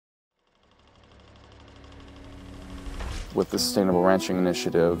With the Sustainable Ranching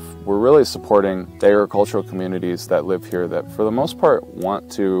Initiative, we're really supporting the agricultural communities that live here that for the most part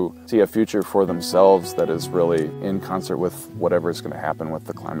want to see a future for themselves that is really in concert with whatever is going to happen with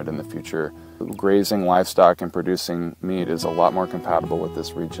the climate in the future. Grazing livestock and producing meat is a lot more compatible with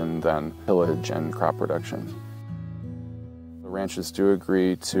this region than tillage and crop production. The ranches do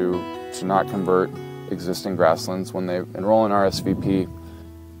agree to not convert existing grasslands when they enroll in RSVP.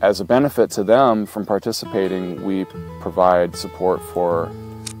 As a benefit to them from participating, we provide support for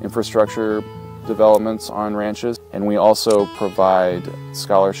infrastructure developments on ranches, and we also provide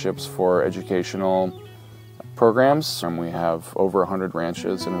scholarships for educational programs. And we have over 100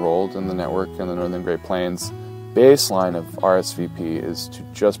 ranches enrolled in the network in the Northern Great Plains. Baseline of RSVP is to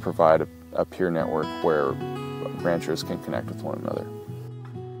just provide a peer network where ranchers can connect with one another.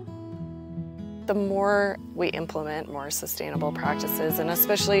 The more we implement more sustainable practices, and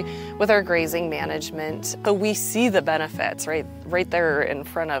especially with our grazing management, so we see the benefits right there in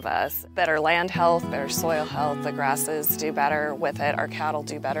front of us. Better land health, better soil health, the grasses do better with it, our cattle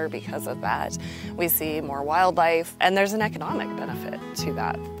do better because of that. We see more wildlife, and there's an economic benefit to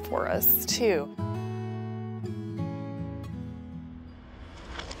that for us too.